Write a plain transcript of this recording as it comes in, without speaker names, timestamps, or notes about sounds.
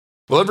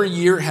Well, every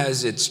year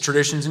has its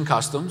traditions and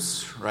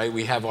customs, right?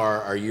 We have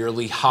our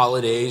yearly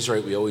holidays,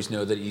 right? We always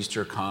know that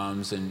Easter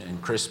comes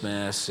and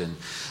Christmas, and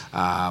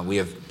we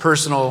have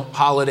personal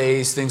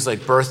holidays, things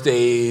like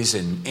birthdays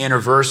and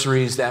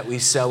anniversaries that we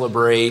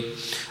celebrate.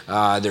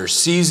 There's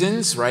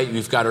seasons, right?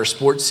 We've got our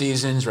sports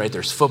seasons, right?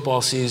 There's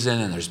football season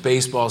and there's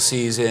baseball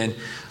season.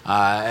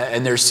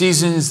 And there's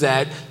seasons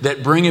that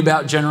bring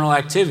about general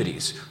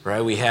activities, right?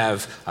 We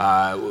have,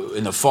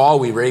 in the fall,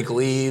 we rake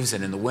leaves,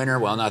 and in the winter,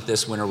 well, not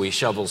this winter, we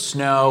shovel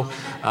snow.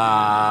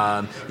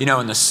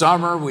 In the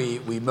summer,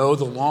 we mow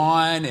the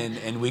lawn,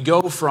 and we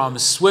go from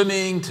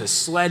swimming to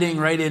sledding,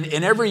 right?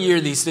 And every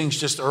year, these things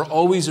just are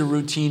always a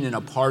routine and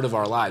a part of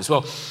our lives.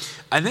 Well,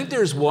 I think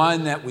there's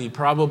one that we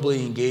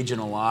probably engage in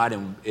a lot,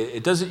 and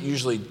it doesn't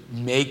usually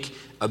make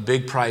a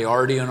big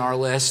priority on our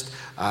list,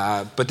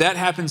 but that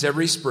happens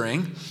every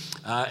spring,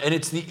 and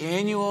it's the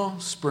annual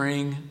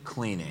spring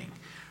cleaning,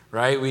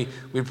 right?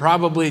 We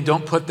probably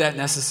don't put that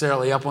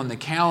necessarily up on the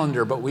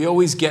calendar, but we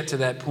always get to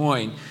that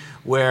point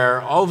where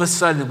all of a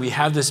sudden we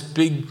have this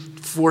big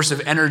force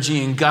of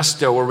energy and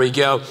gusto where we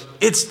go,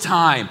 it's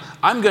time.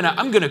 I'm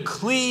gonna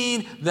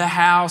clean the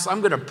house.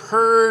 I'm gonna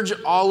purge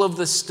all of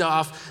the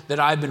stuff that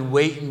I've been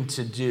waiting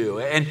to do.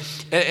 And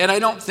I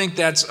don't think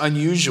that's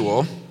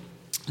unusual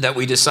that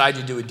we decide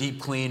to do a deep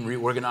clean,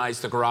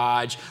 reorganize the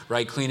garage,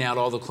 right? Clean out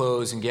all the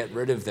clothes and get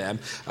rid of them.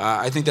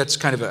 I think that's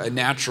kind of a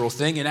natural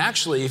thing. And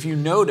actually, if you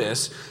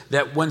notice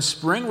that when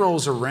spring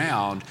rolls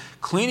around,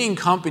 cleaning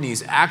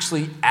companies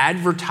actually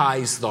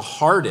advertise the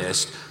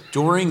hardest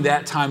during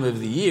that time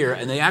of the year,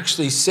 and they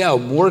actually sell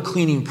more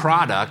cleaning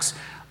products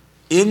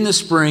in the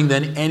spring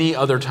than any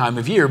other time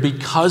of year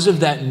because of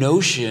that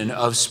notion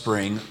of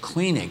spring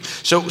cleaning.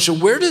 So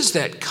where does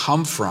that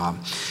come from?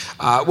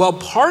 Well,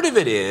 part of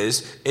it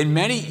is in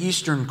many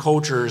Eastern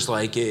cultures,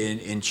 like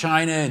in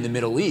China and the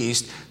Middle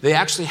East, they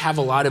actually have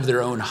a lot of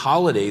their own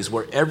holidays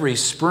where every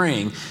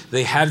spring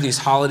they have these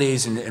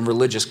holidays and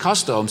religious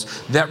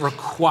customs that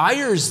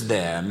requires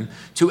them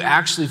to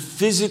actually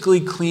physically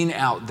clean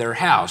out their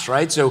house,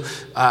 right? So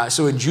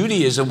in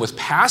Judaism with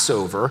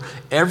Passover,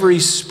 every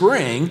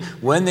spring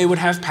when they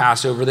would have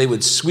Passover, they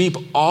would sweep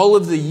all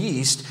of the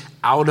yeast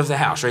out of the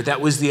house, right? That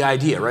was the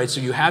idea, right?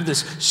 So you have this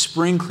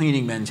spring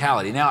cleaning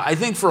mentality. Now, I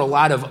think for a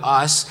lot of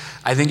us,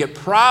 I think it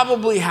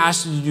probably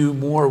has to do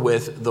more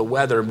with the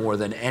weather more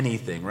than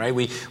anything, right?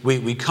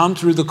 We come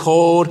through the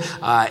cold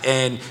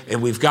and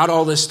we've got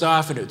all this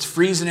stuff and it's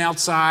freezing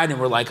outside and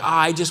we're like,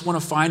 I just want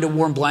to find a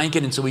warm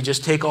blanket, and so we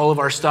just take all of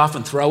our stuff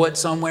and throw it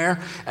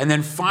somewhere. And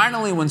then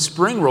finally, when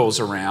spring rolls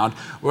around,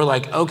 we're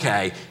like,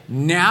 okay,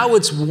 now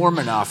it's warm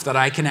enough that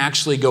I can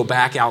actually go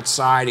back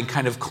outside and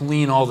kind of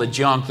clean all the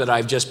junk that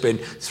I've just been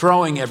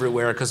throwing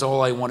everywhere because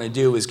all I want to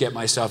do is get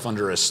myself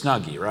under a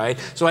Snuggie, right?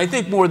 So I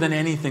think more than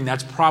anything,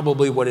 that's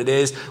probably what it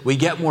is. We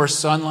get more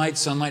sunlight.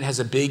 Sunlight has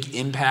a big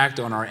impact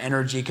on our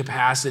energy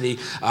capacity.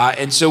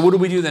 And so what do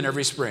we do then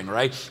every spring,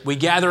 right? We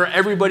gather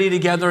everybody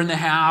together in the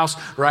house,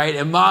 right?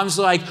 And mom's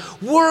like,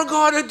 we're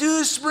going to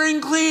do spring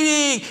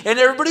cleaning. And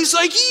everybody's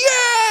like,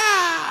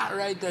 yeah,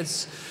 right?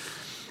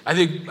 I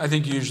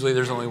think usually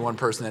there's only one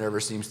person that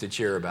ever seems to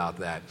cheer about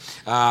that.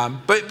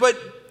 But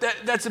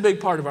that's a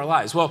big part of our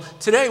lives. Well,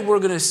 today we're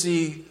going to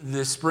see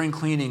the spring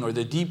cleaning or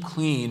the deep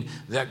clean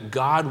that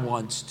God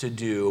wants to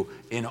do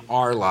in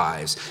our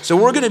lives. So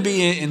we're going to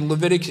be in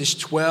Leviticus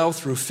 12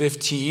 through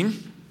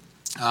 15.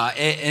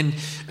 And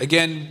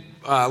again,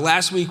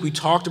 last week we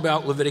talked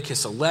about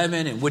Leviticus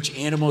 11 and which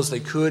animals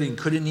they could and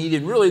couldn't eat.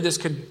 And really this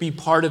could be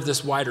part of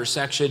this wider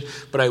section,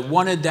 but I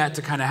wanted that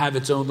to kind of have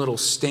its own little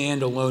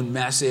standalone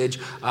message.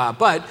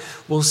 But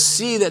we'll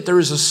see that there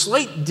is a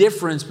slight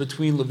difference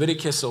between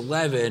Leviticus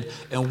 11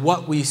 and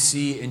what we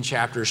see in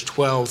chapters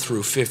 12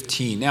 through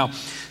 15. Now,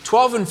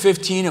 12 and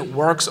 15, it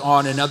works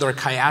on another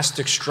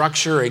chiastic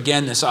structure.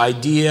 Again, this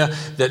idea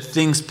that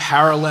things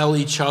parallel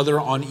each other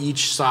on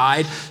each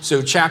side.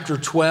 So chapter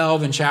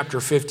 12 and chapter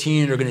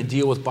 15 are going to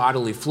deal with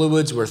bodily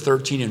fluids, where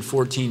 13 and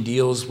 14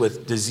 deals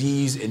with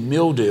disease and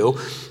mildew.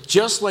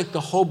 Just like the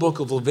whole book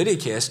of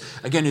Leviticus,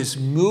 again, is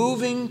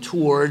moving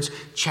towards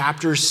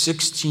chapters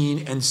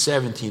 16 and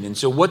 17. And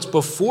so what's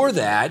before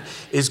that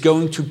is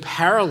going to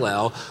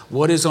parallel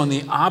what is on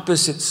the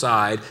opposite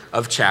side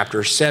of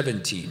chapter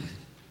 17.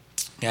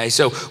 Okay,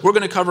 so we're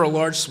going to cover a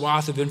large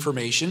swath of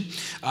information,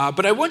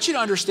 but I want you to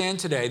understand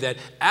today that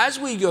as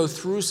we go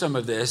through some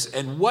of this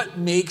and what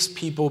makes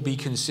people be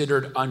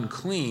considered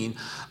unclean,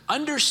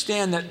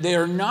 understand that they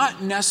are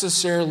not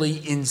necessarily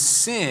in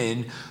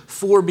sin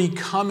for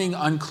becoming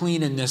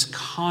unclean in this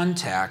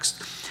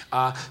context,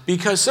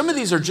 because some of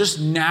these are just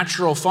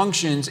natural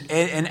functions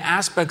and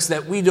aspects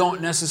that we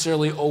don't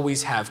necessarily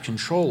always have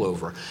control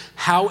over.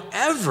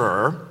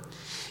 However,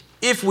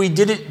 if we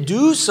didn't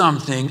do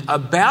something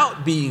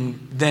about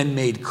being then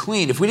made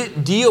clean, if we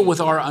didn't deal with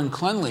our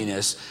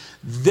uncleanliness,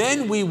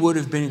 then we would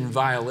have been in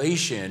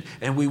violation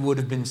and we would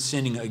have been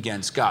sinning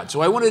against God.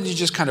 So I wanted to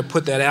just kind of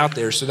put that out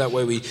there so that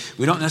way we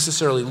don't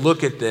necessarily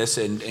look at this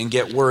and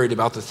get worried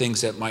about the things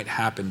that might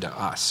happen to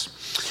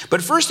us.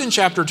 But first in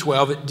chapter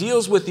 12, it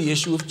deals with the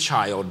issue of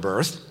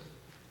childbirth.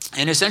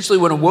 And essentially,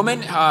 when a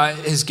woman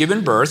has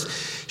given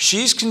birth,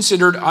 she's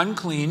considered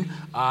unclean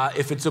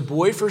if it's a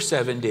boy for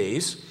 7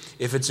 days.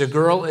 If it's a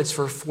girl, it's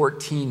for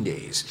 14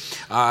 days.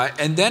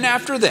 And then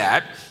after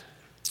that,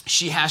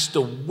 she has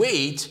to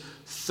wait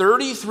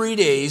 33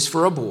 days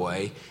for a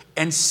boy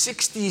and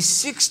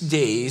 66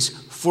 days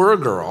for a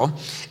girl.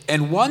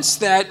 And once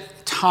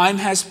that time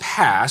has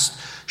passed,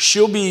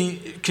 she'll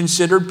be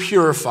considered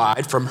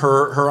purified from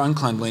her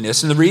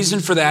uncleanliness. And the reason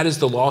for that is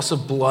the loss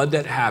of blood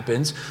that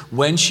happens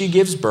when she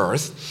gives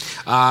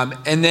birth.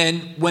 And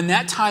then when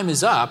that time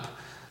is up,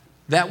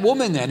 that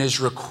woman then is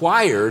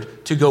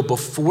required to go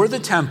before the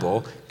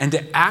temple and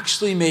to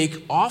actually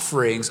make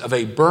offerings of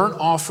a burnt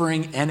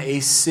offering and a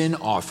sin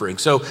offering.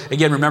 So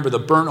again, remember, the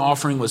burnt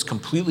offering was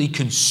completely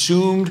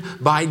consumed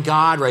by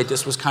God, right?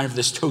 This was kind of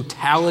this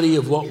totality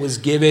of what was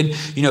given.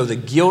 The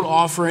guilt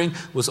offering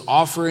was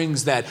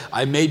offerings that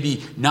I may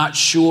be not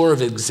sure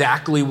of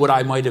exactly what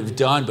I might have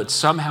done, but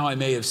somehow I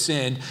may have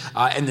sinned.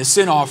 And the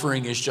sin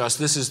offering is just,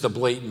 this is the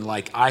blatant,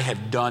 like, I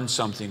have done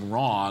something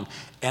wrong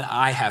and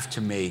I have to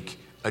make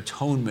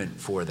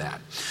atonement for that.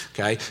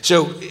 Okay,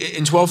 so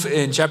in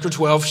chapter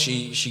 12,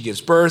 she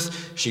gives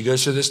birth. She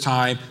goes through this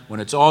time. When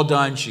it's all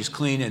done, she's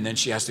clean, and then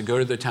she has to go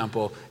to the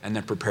temple and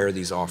then prepare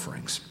these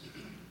offerings.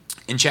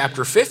 In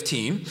chapter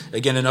 15,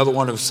 again, another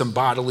one of some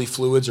bodily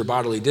fluids or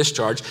bodily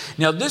discharge.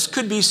 Now, this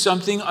could be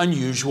something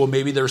unusual.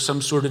 Maybe there's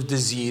some sort of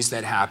disease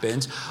that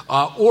happens,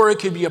 or it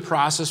could be a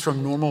process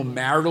from normal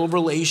marital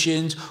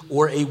relations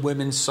or a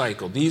women's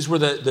cycle. These were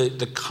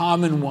the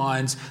common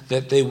ones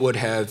that they would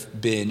have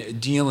been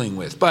dealing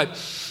with. But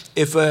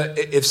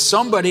if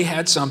somebody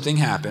had something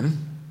happen,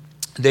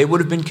 they would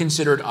have been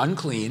considered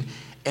unclean,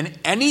 and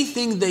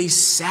anything they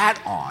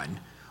sat on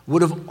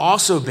would have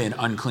also been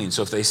unclean.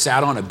 So if they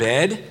sat on a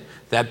bed,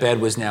 that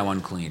bed was now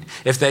unclean.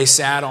 If they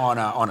sat on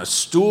a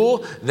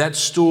stool, that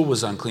stool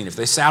was unclean. If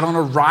they sat on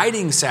a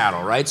riding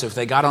saddle, right? So if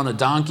they got on a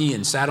donkey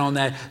and sat on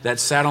that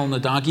saddle on the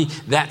donkey,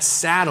 that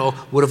saddle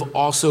would have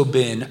also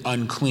been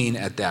unclean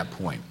at that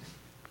point.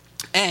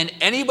 And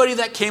anybody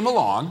that came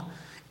along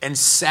and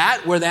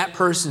sat where that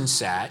person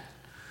sat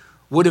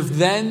would have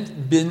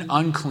then been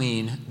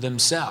unclean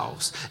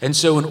themselves. And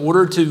so in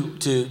order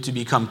to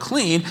become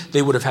clean,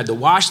 they would have had to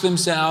wash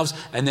themselves,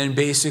 and then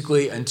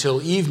basically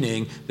until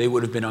evening, they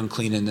would have been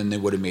unclean, and then they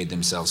would have made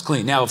themselves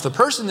clean. Now, if the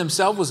person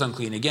themselves was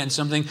unclean, again,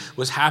 something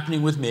was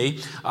happening with me,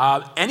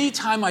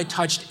 anytime I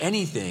touched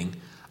anything,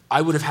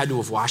 I would have had to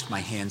have washed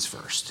my hands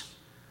first.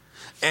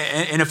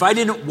 And if I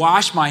didn't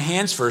wash my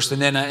hands first, and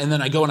then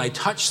I go and I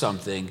touch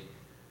something,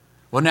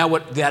 well, now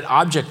what that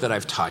object that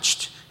I've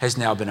touched has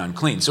now been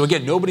unclean. So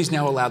again, nobody's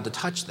now allowed to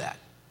touch that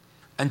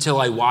until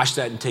I wash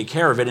that and take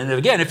care of it. And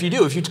again, if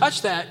you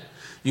touch that,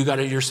 you got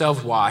to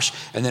yourself wash,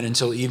 and then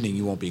until evening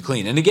you won't be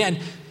clean. And again,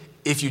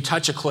 if you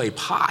touch a clay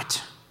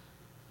pot,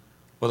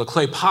 well, the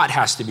clay pot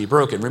has to be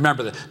broken.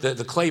 Remember,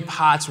 the clay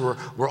pots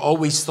were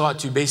always thought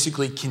to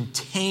basically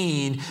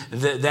contain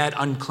that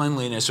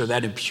uncleanliness or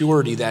that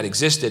impurity that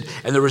existed,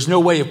 and there was no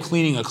way of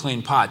cleaning a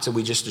clean pot, so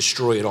we just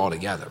destroy it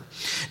altogether.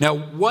 Now,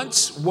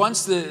 once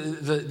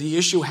the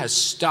issue has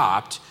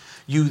stopped,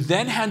 you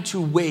then had to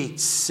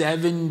wait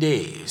 7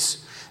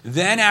 days.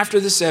 Then after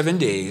the 7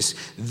 days,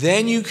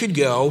 then you could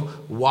go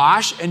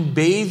wash and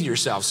bathe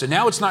yourself. So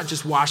now it's not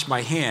just wash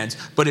my hands,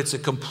 but it's a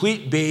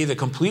complete bathe, a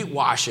complete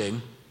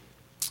washing.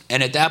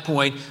 And at that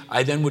point,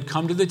 I then would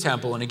come to the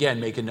temple and again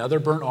make another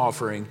burnt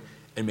offering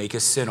and make a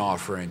sin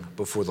offering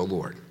before the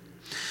Lord.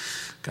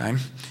 Okay?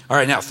 All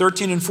right, now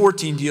 13 and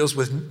 14 deals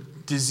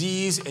with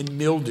disease and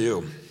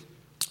mildew.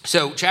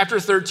 So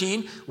chapter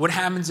 13, what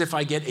happens if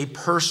I get a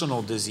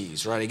personal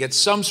disease, right? I get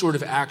some sort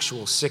of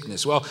actual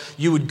sickness. Well,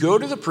 you would go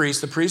to the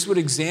priest would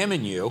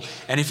examine you,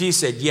 and if he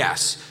said,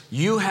 yes,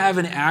 you have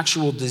an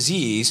actual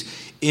disease,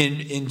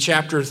 in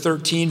chapter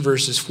 13,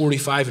 verses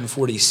 45 and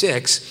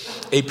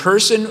 46, a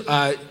person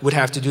would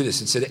have to do this.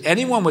 It said,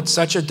 anyone with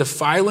such a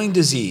defiling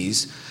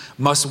disease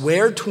must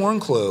wear torn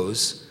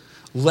clothes,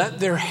 let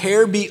their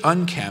hair be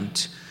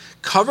unkempt,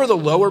 cover the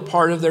lower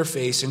part of their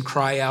face, and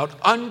cry out,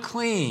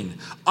 unclean,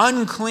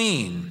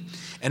 unclean.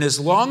 And as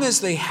long as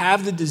they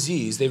have the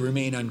disease, they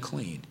remain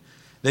unclean.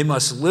 They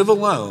must live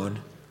alone,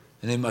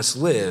 and they must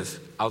live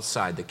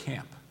outside the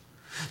camp.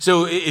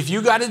 So if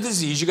you got a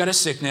disease, you got a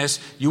sickness,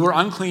 you were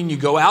unclean, you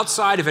go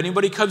outside. If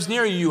anybody comes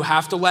near you, you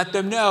have to let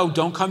them know,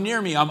 don't come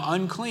near me, I'm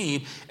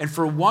unclean. And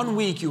for 1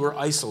 week, you were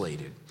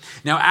isolated.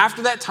 Now,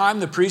 after that time,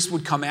 the priest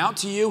would come out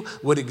to you,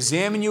 would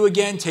examine you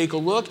again, take a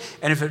look,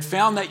 and if it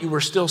found that you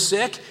were still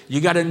sick, you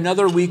got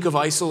another week of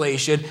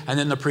isolation, and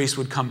then the priest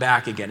would come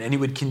back again. And he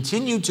would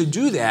continue to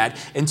do that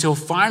until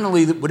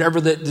finally whatever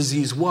the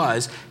disease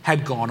was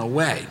had gone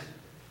away.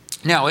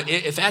 Now,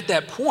 if at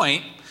that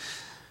point,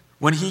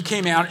 when he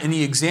came out and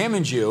he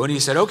examined you and he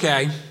said,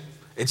 okay,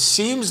 it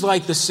seems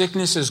like the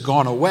sickness has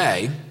gone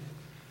away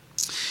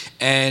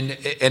and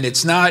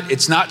it's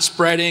not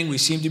spreading, we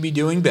seem to be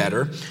doing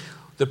better,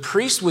 the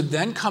priest would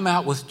then come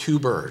out with 2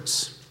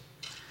 birds.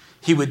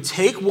 He would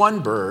take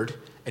one bird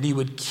and he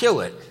would kill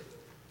it,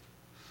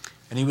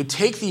 and he would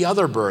take the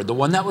other bird, the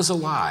one that was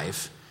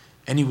alive,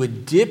 and he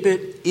would dip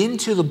it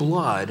into the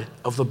blood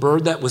of the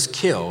bird that was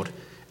killed,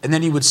 and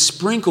then he would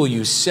sprinkle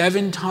you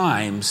 7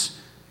 times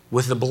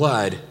with the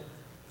blood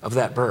of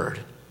that bird.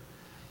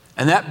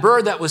 And that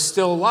bird that was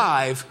still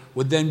alive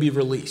would then be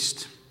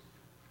released.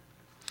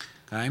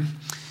 Okay?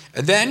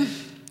 And then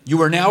you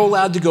were now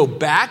allowed to go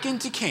back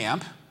into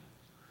camp,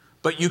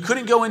 but you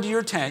couldn't go into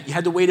your tent. You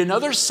had to wait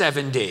another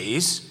 7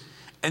 days,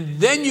 and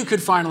then you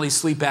could finally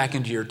sleep back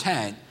into your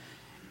tent.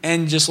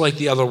 And just like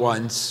the other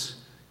ones,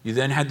 you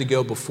then had to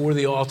go before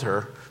the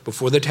altar,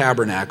 before the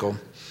tabernacle.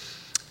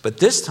 But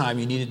this time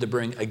you needed to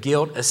bring a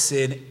guilt, a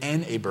sin,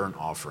 and a burnt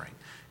offering.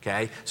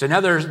 Okay? So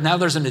now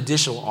there's an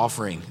additional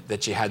offering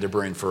that you had to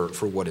bring for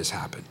what has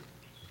happened.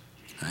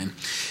 Okay?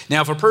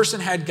 Now, if a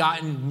person had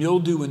gotten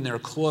mildew in their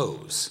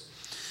clothes,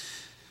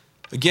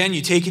 again,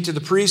 you take it to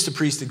the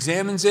priest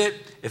examines it.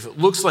 If it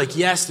looks like,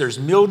 yes, there's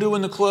mildew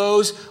in the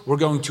clothes, we're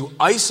going to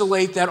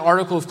isolate that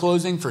article of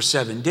clothing for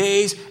 7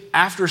 days.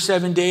 After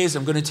 7 days,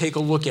 I'm going to take a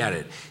look at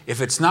it. If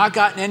it's not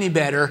gotten any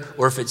better,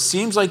 or if it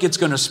seems like it's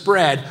going to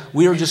spread,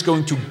 we are just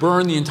going to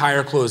burn the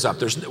entire clothes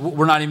up.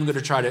 We're not even going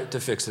to try to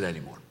fix it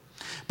anymore.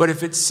 But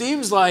if it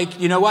seems like,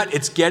 you know what,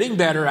 it's getting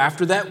better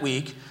after that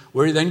week,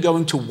 we're then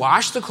going to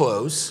wash the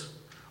clothes.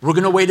 We're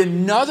going to wait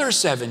another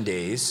 7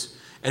 days.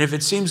 And if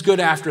it seems good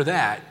after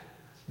that,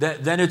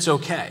 then it's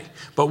okay.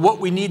 But what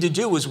we need to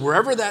do is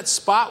wherever that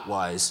spot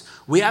was,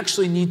 we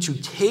actually need to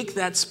take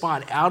that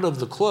spot out of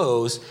the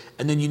clothes,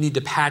 and then you need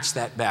to patch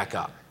that back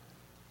up.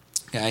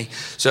 Okay?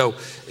 So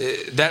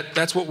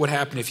that's what would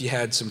happen if you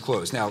had some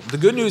clothes. Now, the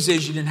good news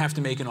is you didn't have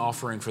to make an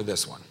offering for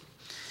this one.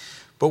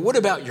 But what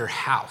about your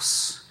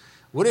house?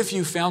 What if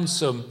you found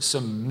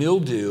some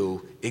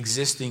mildew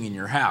existing in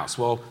your house?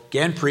 Well,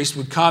 again, priest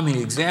would come,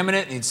 he'd examine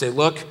it, and he'd say,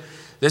 look,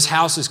 this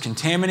house is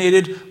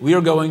contaminated. We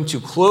are going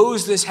to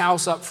close this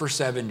house up for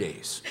 7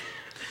 days.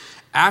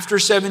 After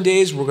 7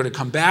 days, we're going to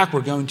come back. We're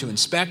going to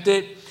inspect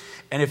it.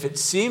 And if it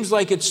seems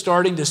like it's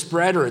starting to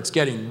spread or it's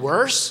getting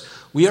worse,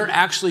 we are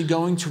actually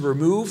going to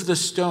remove the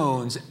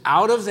stones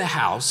out of the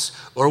house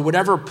or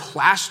whatever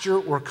plaster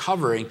or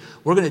covering.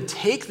 We're going to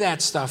take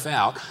that stuff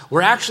out.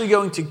 We're actually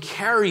going to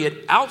carry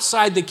it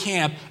outside the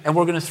camp, and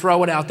we're going to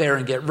throw it out there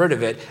and get rid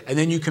of it. And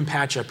then you can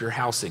patch up your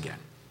house again.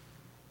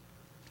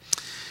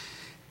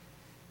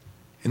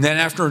 And then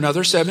after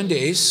another 7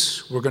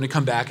 days, we're going to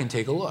come back and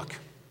take a look.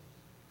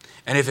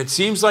 And if it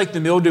seems like the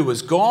mildew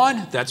is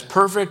gone, that's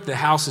perfect. The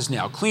house is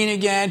now clean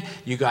again.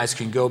 You guys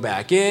can go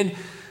back in.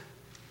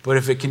 But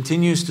if it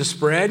continues to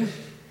spread,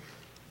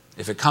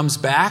 if it comes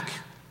back,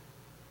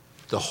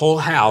 the whole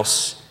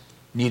house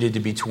needed to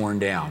be torn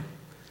down,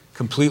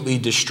 completely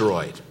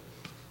destroyed.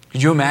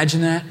 Could you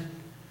imagine that?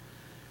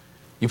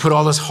 You put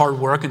all this hard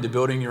work into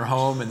building your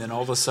home, and then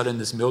all of a sudden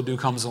this mildew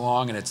comes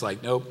along, and it's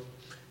like, nope,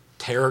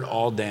 tear it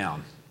all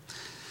down.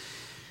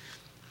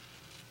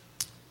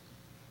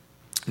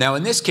 Now,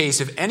 in this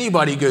case, if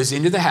anybody goes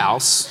into the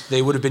house,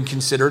 they would have been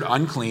considered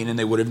unclean, and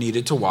they would have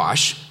needed to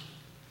wash.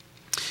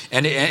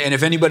 And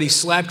if anybody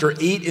slept or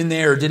ate in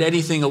there or did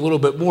anything a little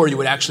bit more, you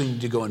would actually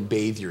need to go and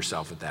bathe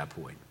yourself at that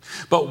point.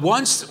 But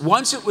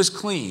once it was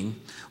clean,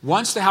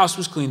 once the house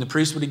was clean, the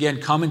priest would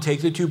again come and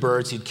take the 2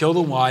 birds. He'd kill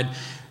the one,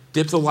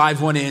 dip the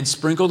live one in,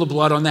 sprinkle the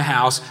blood on the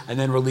house, and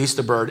then release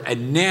the bird.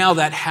 And now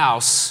that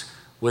house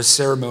was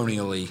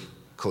ceremonially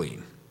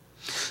clean.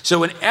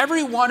 So in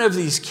every one of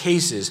these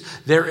cases,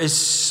 there is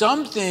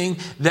something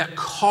that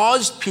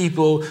caused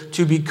people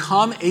to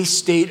become a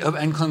state of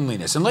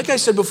uncleanliness. And like I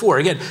said before,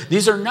 again,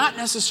 these are not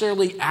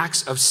necessarily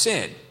acts of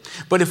sin.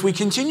 But if we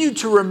continue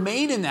to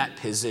remain in that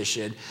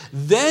position,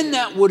 then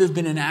that would have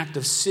been an act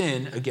of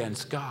sin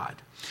against God.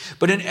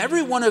 But in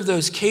every one of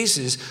those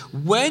cases,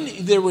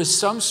 when there was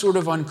some sort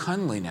of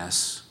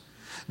uncleanliness,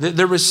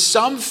 there was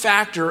some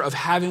factor of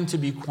having to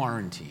be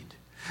quarantined.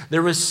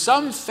 There was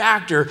some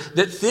factor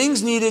that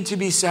things needed to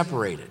be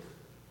separated.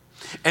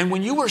 And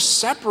when you were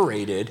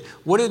separated,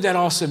 what did that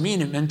also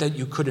mean? It meant that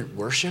you couldn't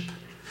worship.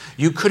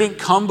 You couldn't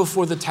come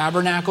before the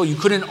tabernacle. You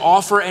couldn't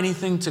offer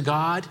anything to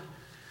God.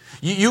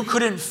 You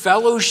couldn't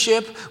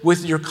fellowship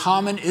with your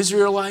common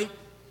Israelite.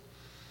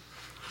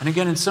 And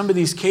again, in some of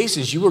these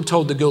cases, you were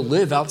told to go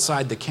live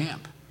outside the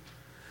camp.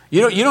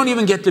 You don't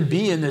even get to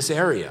be in this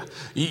area.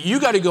 You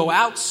got to go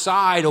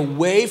outside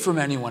away from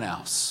anyone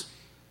else.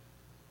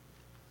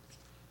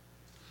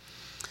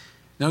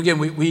 Now, again,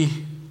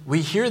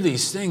 we hear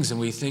these things and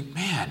we think,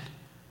 man,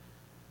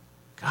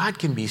 God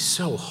can be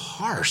so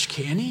harsh,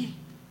 can he?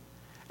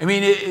 I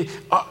mean,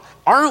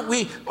 aren't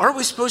we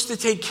supposed to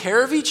take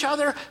care of each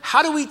other?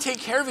 How do we take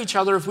care of each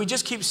other if we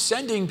just keep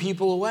sending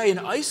people away and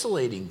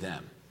isolating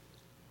them?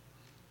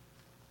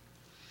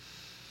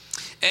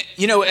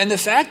 And the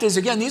fact is,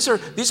 again, these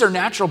are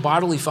natural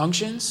bodily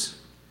functions.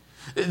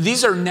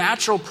 These are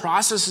natural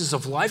processes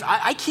of life.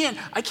 I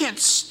can't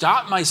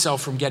stop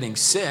myself from getting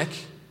sick.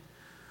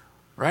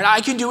 Right?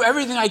 I can do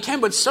everything I can,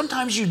 but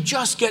sometimes you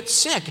just get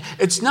sick.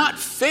 It's not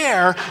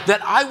fair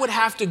that I would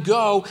have to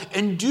go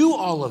and do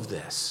all of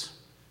this.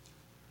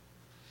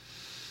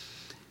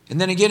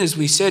 And then again, as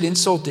we said,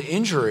 insult to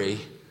injury,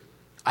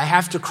 I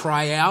have to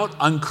cry out,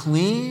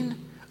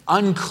 unclean,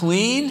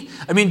 unclean?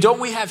 I mean, don't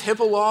we have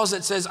HIPAA laws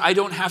that says I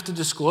don't have to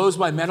disclose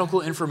my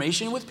medical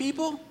information with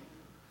people?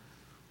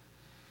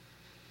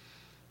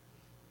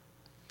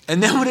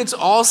 And then when it's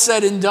all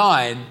said and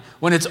done,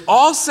 what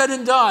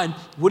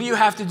do you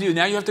have to do?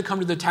 Now you have to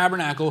come to the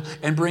tabernacle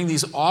and bring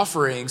these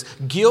offerings,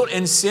 guilt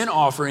and sin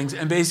offerings,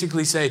 and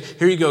basically say,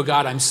 here you go,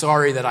 God, I'm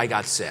sorry that I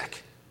got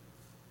sick.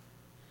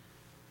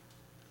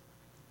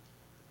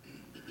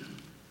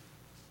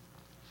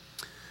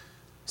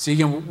 See,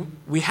 again,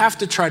 we have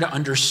to try to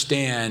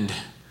understand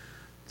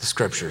the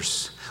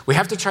scriptures. We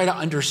have to try to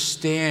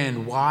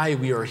understand why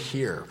we are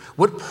here.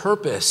 What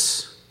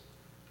purpose?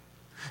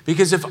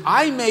 Because if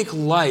I make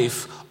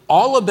life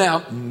all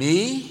about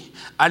me,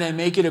 and I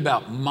make it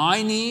about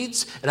my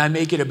needs, and I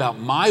make it about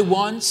my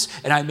wants,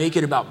 and I make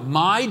it about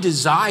my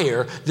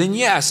desire, then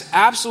yes,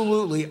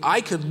 absolutely, I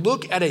could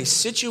look at a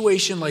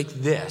situation like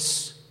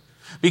this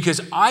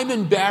because I'm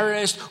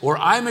embarrassed or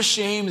I'm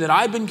ashamed that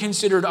I've been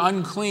considered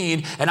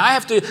unclean, and I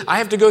have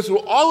to go through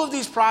all of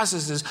these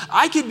processes.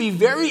 I could be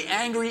very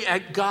angry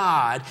at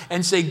God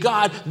and say,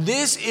 God,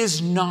 this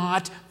is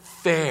not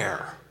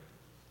fair.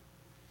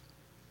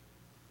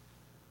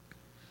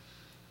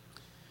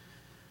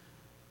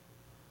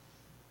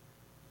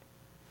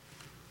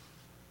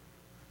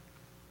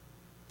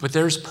 But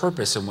there's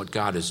purpose in what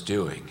God is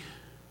doing.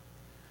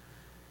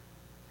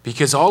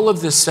 Because all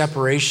of this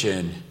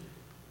separation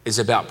is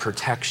about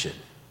protection.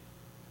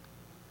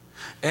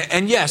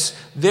 And yes,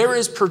 there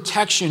is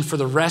protection for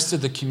the rest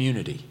of the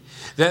community.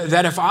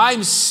 That if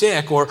I'm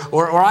sick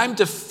or I'm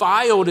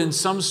defiled in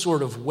some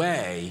sort of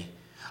way,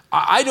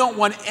 I don't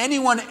want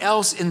anyone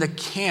else in the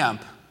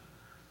camp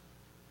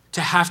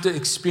to have to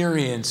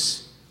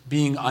experience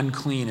being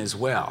unclean as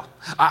well.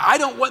 I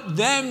don't want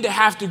them to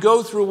have to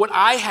go through what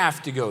I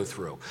have to go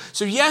through.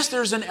 So yes,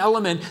 there's an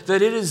element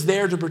that it is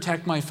there to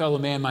protect my fellow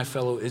man, my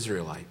fellow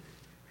Israelite.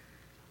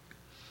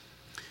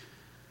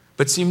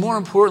 But see, more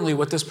importantly,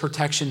 what this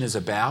protection is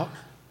about,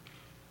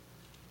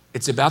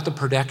 it's about the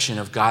protection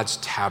of God's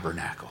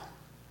tabernacle.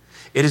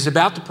 It is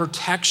about the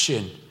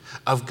protection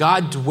of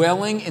God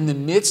dwelling in the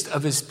midst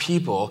of his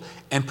people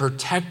and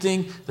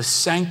protecting the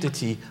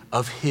sanctity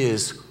of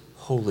his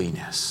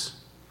holiness.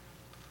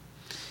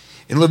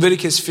 In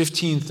Leviticus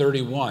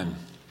 15:31, it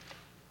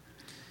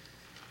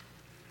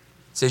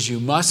says, you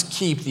must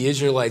keep the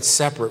Israelites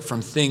separate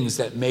from things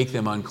that make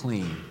them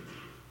unclean,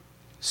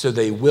 so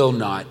they will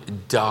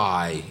not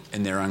die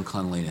in their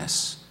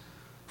uncleanliness,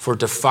 for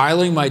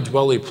defiling my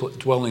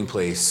dwelling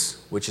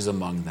place, which is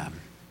among them.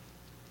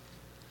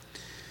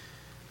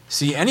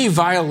 See, any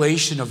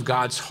violation of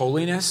God's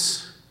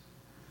holiness,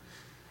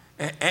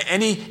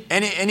 any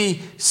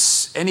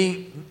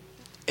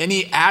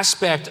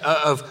aspect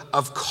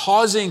of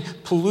causing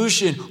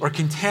pollution or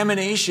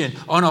contamination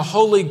on a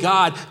holy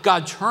God,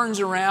 God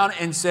turns around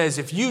and says,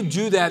 if you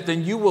do that,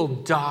 then you will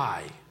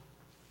die.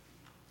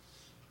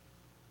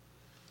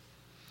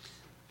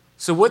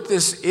 So what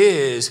this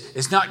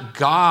is not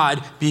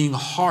God being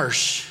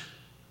harsh,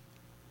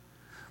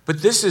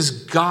 but this is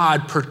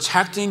God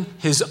protecting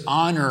his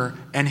honor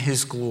and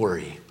his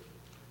glory.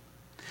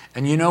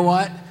 And you know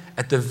what?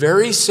 At the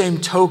very same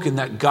token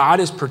that God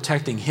is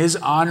protecting his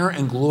honor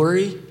and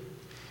glory,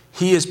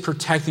 he is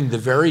protecting the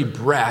very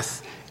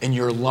breath in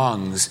your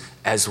lungs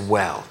as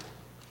well.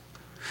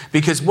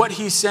 Because what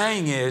he's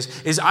saying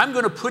is I'm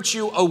going to put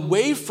you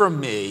away from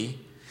me,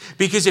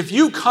 because if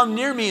you come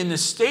near me in the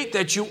state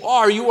that you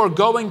are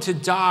going to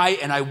die,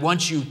 and I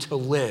want you to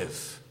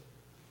live.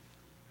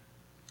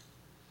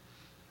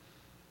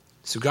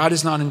 So God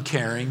is not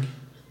uncaring.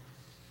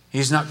 He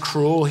is not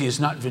cruel. He is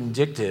not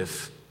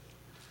vindictive.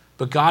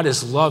 But God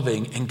is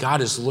loving, and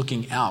God is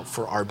looking out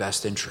for our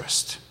best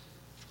interest.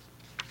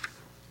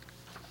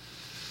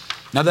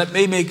 Now that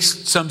may make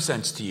some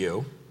sense to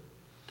you,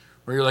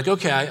 where you're like,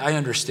 okay, I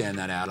understand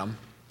that, Adam.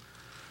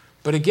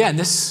 But again,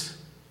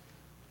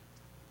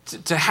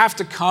 to have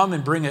to come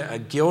and bring a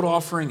guilt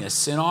offering, a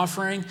sin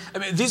offering, I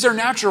mean, these are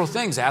natural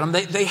things, Adam.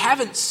 They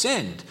haven't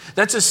sinned.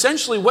 That's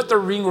essentially what they're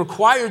being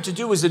required to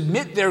do, is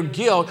admit their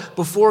guilt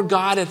before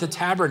God at the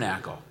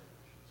tabernacle.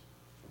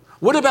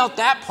 What about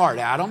that part,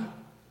 Adam?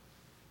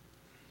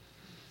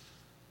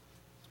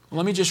 Well,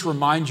 let me just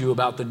remind you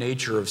about the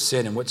nature of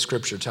sin and what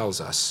Scripture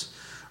tells us.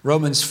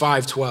 Romans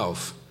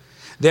 5:12.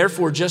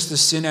 Therefore, just as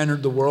sin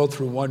entered the world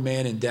through one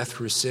man and death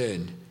through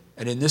sin,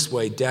 and in this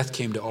way death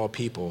came to all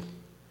people,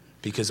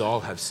 because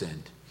all have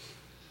sinned.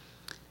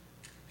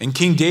 And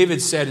King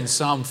David said in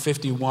Psalm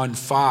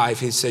 51:5,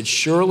 he said,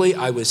 surely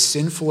I was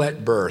sinful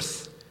at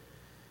birth,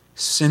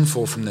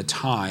 sinful from the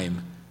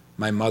time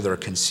my mother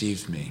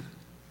conceived me.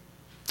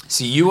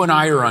 See, you and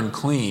I are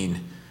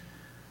unclean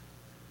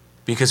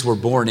because we're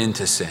born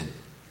into sin.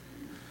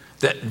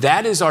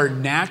 That is our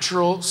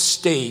natural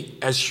state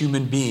as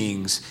human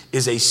beings,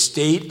 is a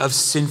state of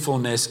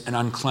sinfulness and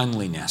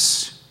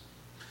uncleanliness.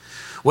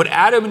 What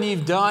Adam and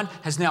Eve done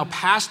has now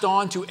passed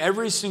on to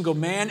every single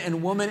man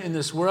and woman in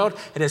this world.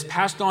 It has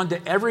passed on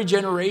to every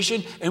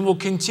generation and will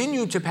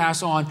continue to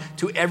pass on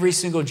to every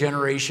single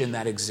generation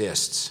that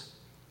exists.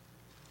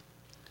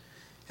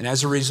 And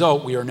as a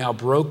result, we are now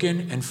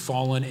broken and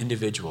fallen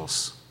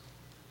individuals.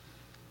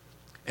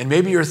 And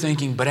maybe you're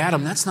thinking, but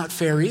Adam, that's not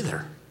fair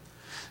either.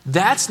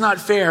 That's not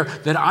fair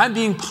that I'm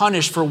being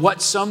punished for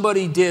what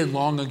somebody did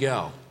long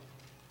ago.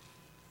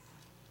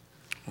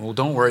 Well,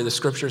 don't worry, the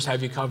scriptures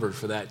have you covered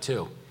for that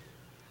too.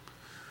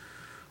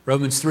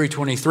 Romans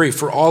 3:23,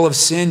 for all have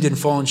sinned and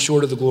fallen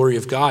short of the glory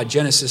of God.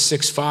 Genesis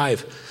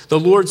 6:5, the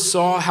Lord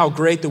saw how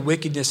great the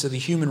wickedness of the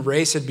human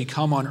race had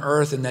become on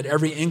earth, and that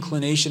every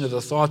inclination of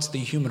the thoughts of the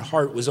human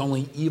heart was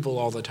only evil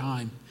all the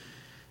time.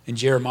 In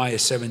Jeremiah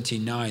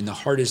 17:9, the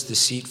heart is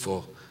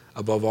deceitful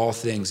above all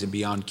things and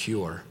beyond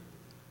cure.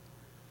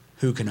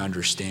 Who can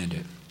understand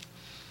it?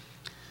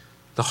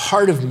 The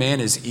heart of man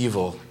is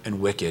evil and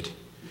wicked.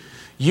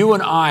 You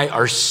and I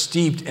are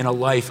steeped in a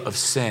life of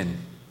sin.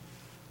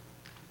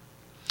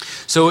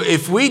 So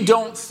if we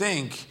don't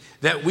think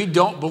that we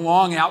don't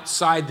belong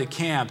outside the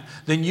camp,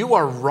 then you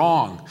are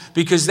wrong,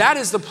 because that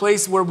is the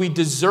place where we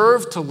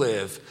deserve to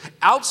live,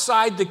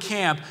 outside the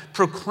camp,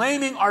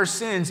 proclaiming our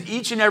sins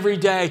each and every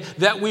day,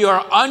 that we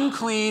are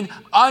unclean,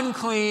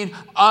 unclean,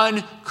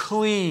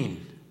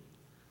 unclean.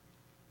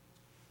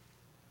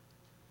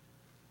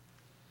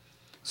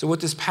 So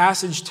what this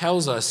passage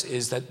tells us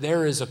is that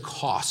there is a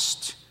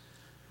cost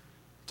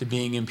to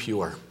being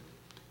impure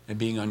and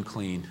being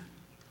unclean.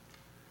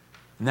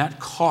 And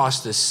that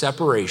cost is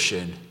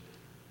separation,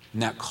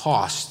 and that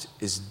cost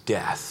is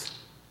death.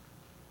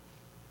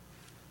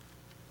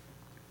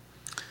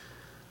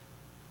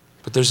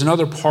 But there's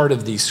another part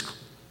of these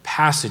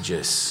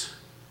passages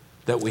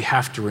that we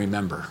have to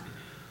remember.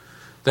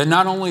 That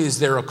not only is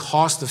there a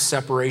cost of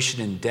separation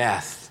and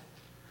death,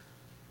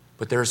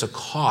 but there's a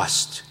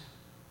cost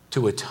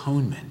to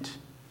atonement.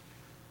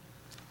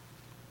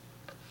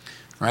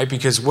 Right?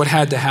 Because what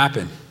had to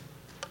happen?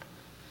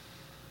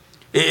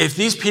 If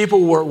these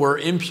people were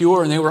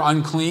impure and they were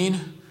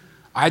unclean,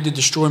 I had to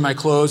destroy my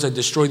clothes, I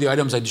destroyed the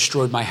items, I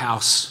destroyed my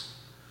house.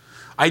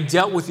 I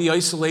dealt with the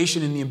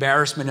isolation and the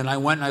embarrassment, and I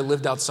went and I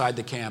lived outside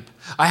the camp.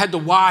 I had to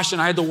wash,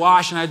 and I had to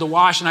wash, and I had to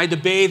wash, and I had to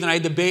bathe, and I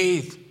had to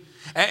bathe.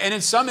 And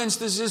in some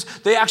instances,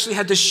 they actually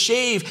had to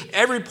shave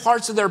every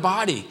parts of their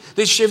body.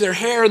 They shaved their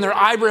hair and their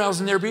eyebrows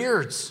and their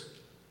beards.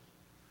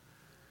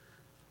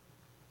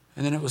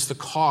 And then it was the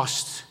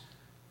cost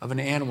of an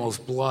animal's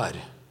blood.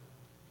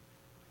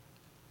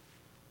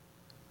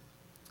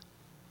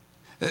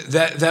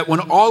 That when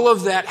all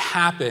of that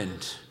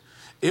happened,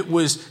 it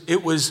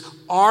was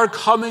our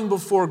coming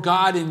before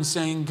God and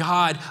saying,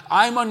 God,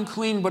 I'm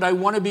unclean, but I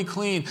want to be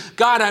clean.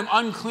 God, I'm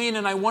unclean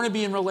and I want to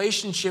be in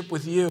relationship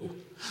with you.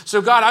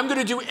 So God, I'm going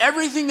to do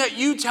everything that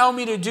you tell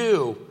me to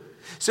do,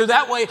 so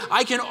that way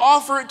I can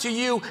offer it to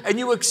you and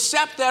you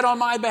accept that on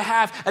my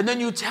behalf, and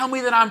then you tell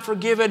me that I'm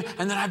forgiven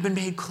and that I've been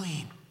made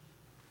clean.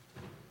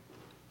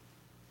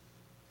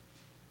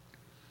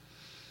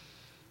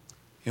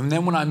 And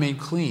then when I'm made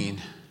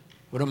clean,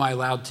 what am I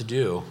allowed to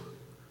do?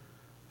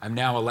 I'm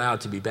now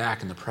allowed to be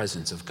back in the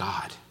presence of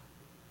God.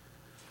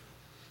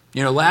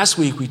 You know, last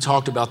week we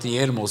talked about the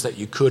animals that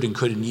you could and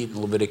couldn't eat in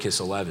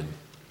Leviticus 11.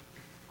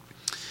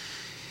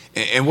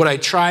 And what I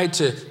tried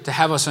to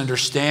have us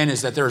understand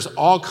is that there's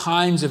all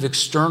kinds of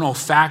external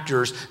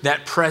factors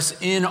that press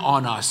in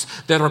on us,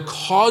 that are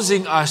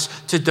causing us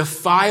to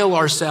defile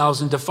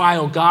ourselves and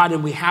defile God,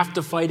 and we have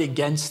to fight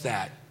against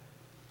that.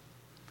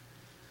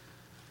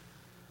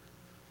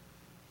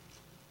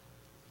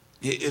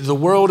 The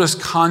world is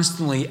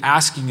constantly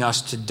asking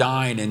us to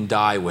dine and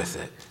die with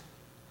it.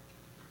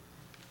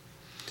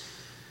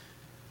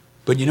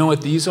 But you know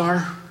what these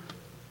are?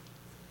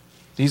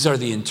 These are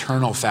the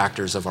internal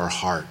factors of our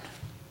heart.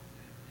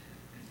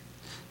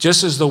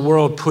 Just as the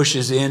world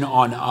pushes in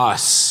on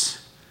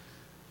us,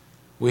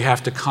 we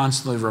have to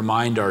constantly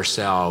remind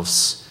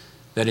ourselves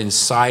that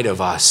inside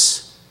of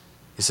us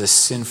is a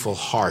sinful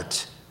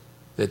heart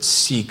that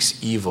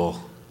seeks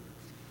evil.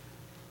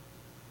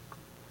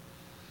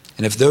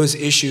 And if those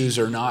issues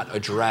are not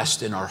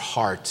addressed in our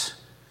heart,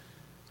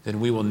 then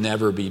we will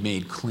never be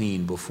made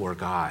clean before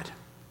God.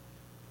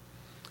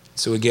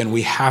 So again,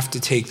 we have to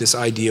take this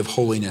idea of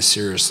holiness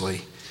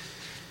seriously.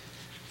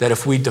 That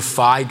if we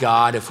defy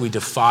God, if we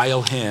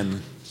defile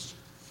him,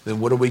 then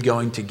what are we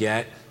going to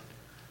get?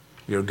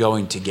 We are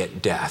going to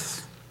get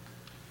death.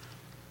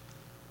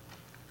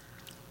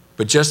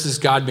 But just as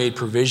God made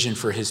provision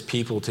for his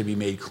people to be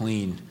made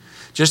clean,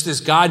 just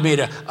as God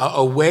made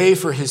a way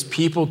for his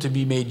people to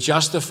be made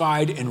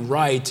justified and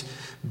right,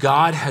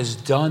 God has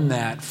done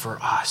that for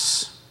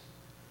us.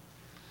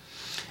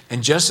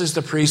 And just as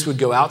the priest would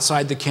go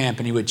outside the camp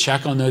and he would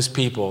check on those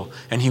people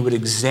and he would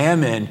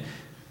examine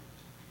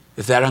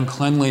if that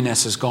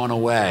uncleanliness has gone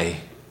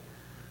away,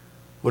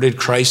 what did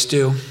Christ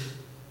do?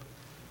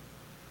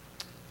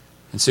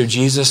 And so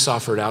Jesus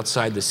suffered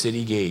outside the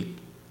city gate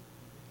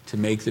to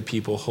make the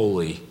people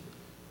holy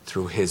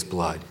through his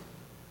blood.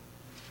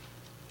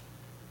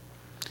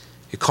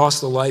 It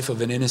cost the life of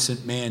an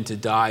innocent man to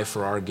die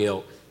for our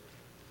guilt,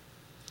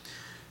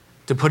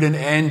 to put an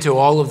end to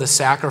all of the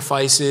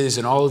sacrifices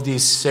and all of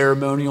these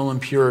ceremonial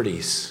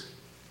impurities.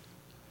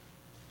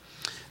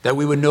 That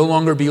we would no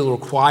longer be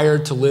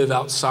required to live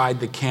outside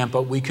the camp,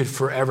 but we could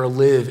forever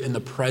live in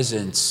the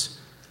presence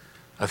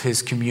of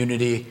his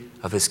community,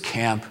 of his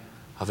camp,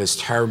 of his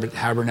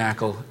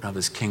tabernacle, and of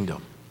his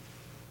kingdom.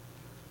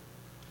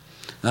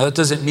 Now, that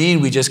doesn't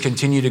mean we just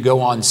continue to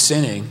go on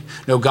sinning.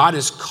 No, God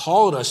has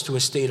called us to a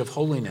state of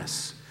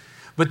holiness.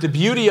 But the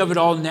beauty of it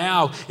all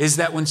now is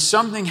that when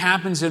something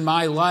happens in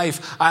my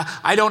life,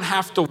 I don't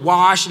have to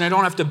wash, and I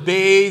don't have to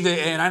bathe,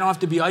 and I don't have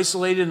to be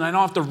isolated, and I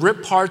don't have to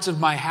rip parts of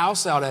my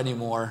house out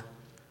anymore.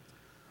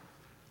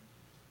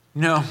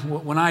 No,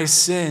 when I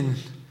sin,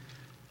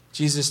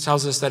 Jesus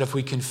tells us that if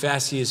we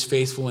confess, he is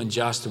faithful and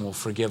just and will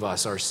forgive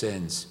us our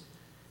sins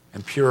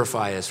and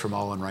purify us from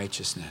all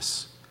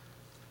unrighteousness.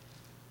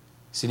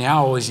 See,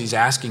 now all he's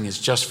asking is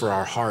just for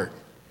our heart.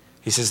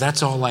 He says,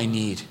 that's all I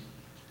need.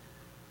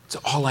 It's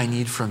all I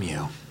need from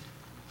you.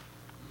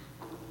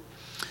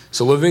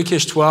 So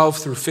Leviticus 12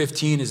 through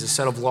 15 is a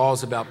set of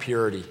laws about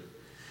purity.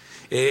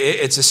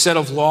 It's a set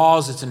of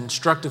laws. It's an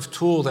instructive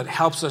tool that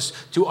helps us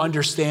to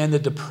understand the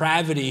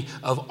depravity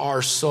of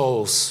our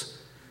souls.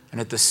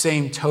 And at the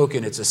same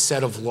token, it's a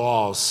set of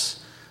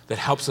laws that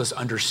helps us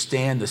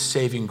understand the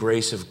saving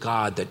grace of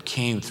God that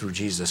came through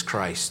Jesus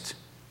Christ.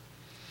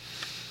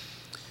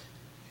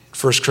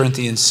 1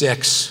 Corinthians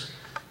 6,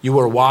 you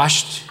were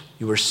washed,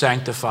 you were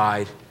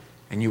sanctified,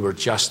 and you were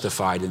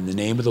justified in the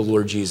name of the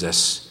Lord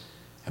Jesus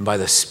and by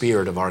the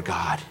Spirit of our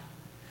God.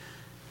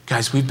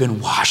 Guys, we've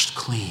been washed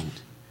clean.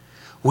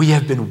 We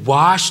have been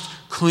washed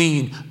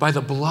clean by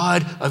the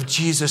blood of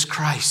Jesus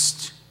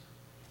Christ.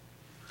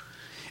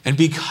 And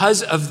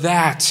because of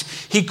that,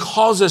 he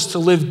calls us to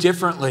live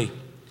differently.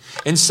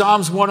 In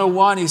Psalms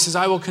 101, he says,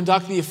 I will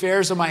conduct the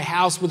affairs of my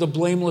house with a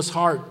blameless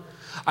heart.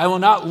 I will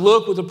not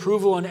look with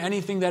approval on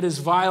anything that is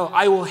vile.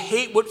 I will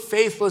hate what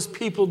faithless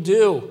people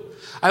do.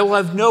 I will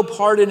have no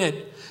part in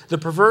it. The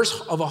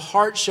perverse of a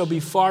heart shall be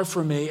far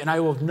from me, and I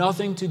will have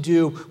nothing to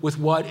do with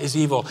what is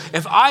evil.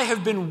 If I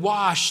have been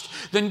washed,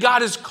 then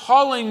God is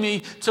calling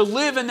me to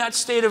live in that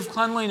state of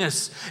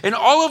cleanliness. And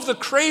all of the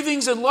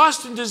cravings and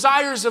lust and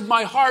desires of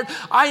my heart,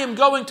 I am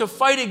going to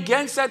fight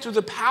against that through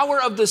the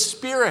power of the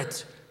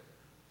Spirit.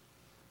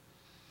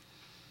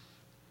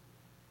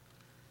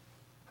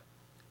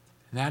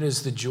 And that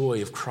is the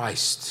joy of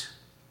Christ,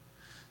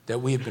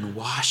 that we have been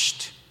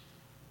washed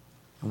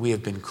and we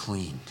have been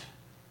cleaned.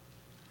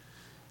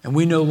 And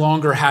we no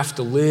longer have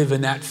to live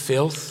in that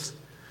filth.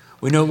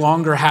 We no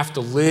longer have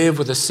to live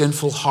with a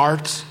sinful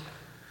heart.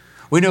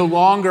 We no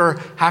longer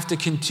have to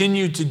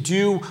continue to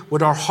do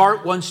what our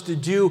heart wants to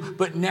do,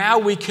 but now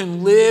we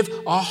can live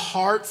a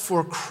heart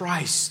for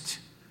Christ.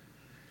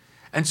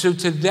 And so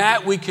to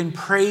that we can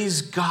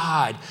praise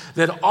God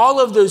that all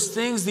of those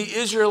things the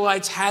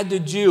Israelites had to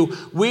do,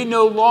 we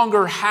no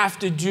longer have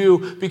to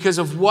do because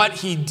of what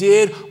he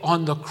did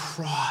on the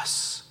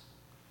cross.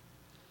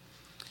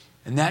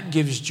 And that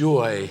gives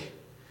joy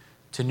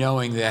to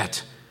knowing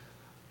that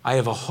I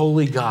have a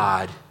holy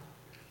God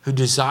who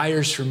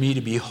desires for me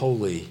to be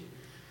holy,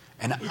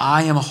 and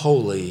I am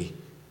holy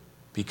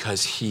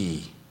because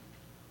he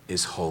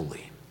is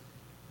holy.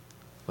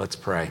 Let's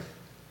pray.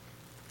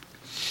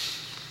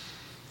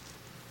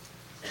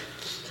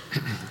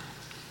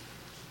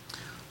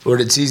 Lord,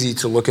 it's easy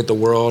to look at the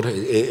world.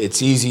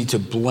 It's easy to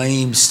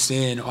blame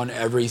sin on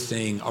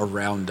everything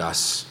around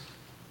us.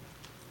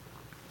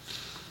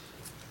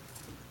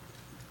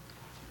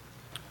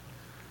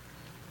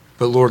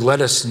 But Lord, let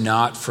us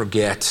not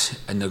forget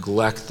and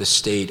neglect the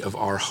state of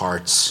our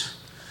hearts.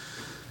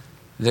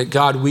 That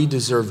God, we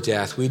deserve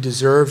death. We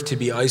deserve to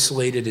be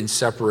isolated and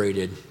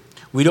separated.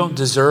 We don't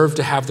deserve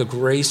to have the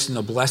grace and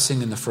the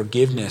blessing and the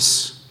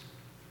forgiveness.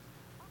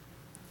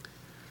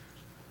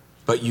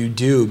 But you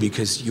do,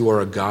 because you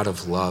are a God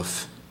of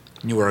love.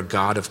 You are a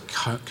God of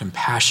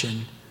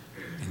compassion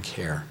and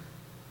care.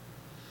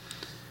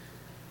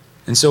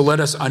 And so let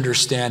us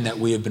understand that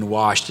we have been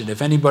washed. And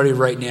if anybody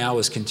right now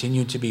is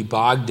continuing to be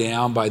bogged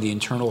down by the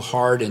internal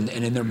heart and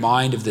in their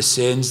mind of the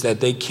sins that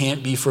they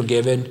can't be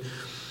forgiven,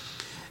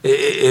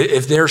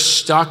 if they're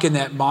stuck in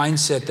that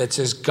mindset that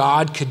says,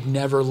 God could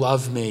never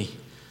love me,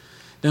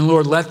 then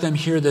Lord, let them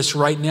hear this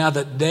right now,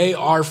 that they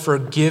are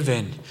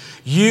forgiven.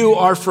 You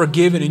are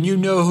forgiven, and you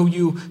know who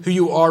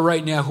you are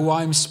right now, who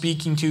I'm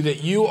speaking to,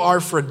 that you are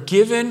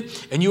forgiven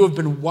and you have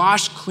been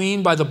washed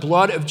clean by the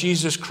blood of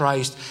Jesus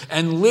Christ,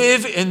 and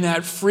live in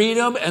that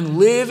freedom and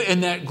live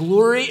in that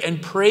glory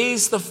and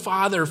praise the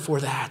Father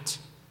for that.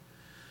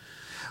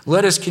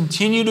 Let us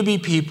continue to be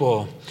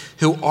people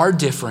who are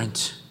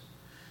different,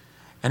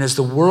 and as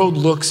the world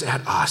looks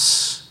at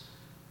us,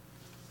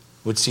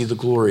 would see the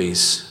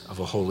glories of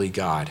a holy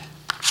God.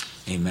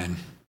 Amen.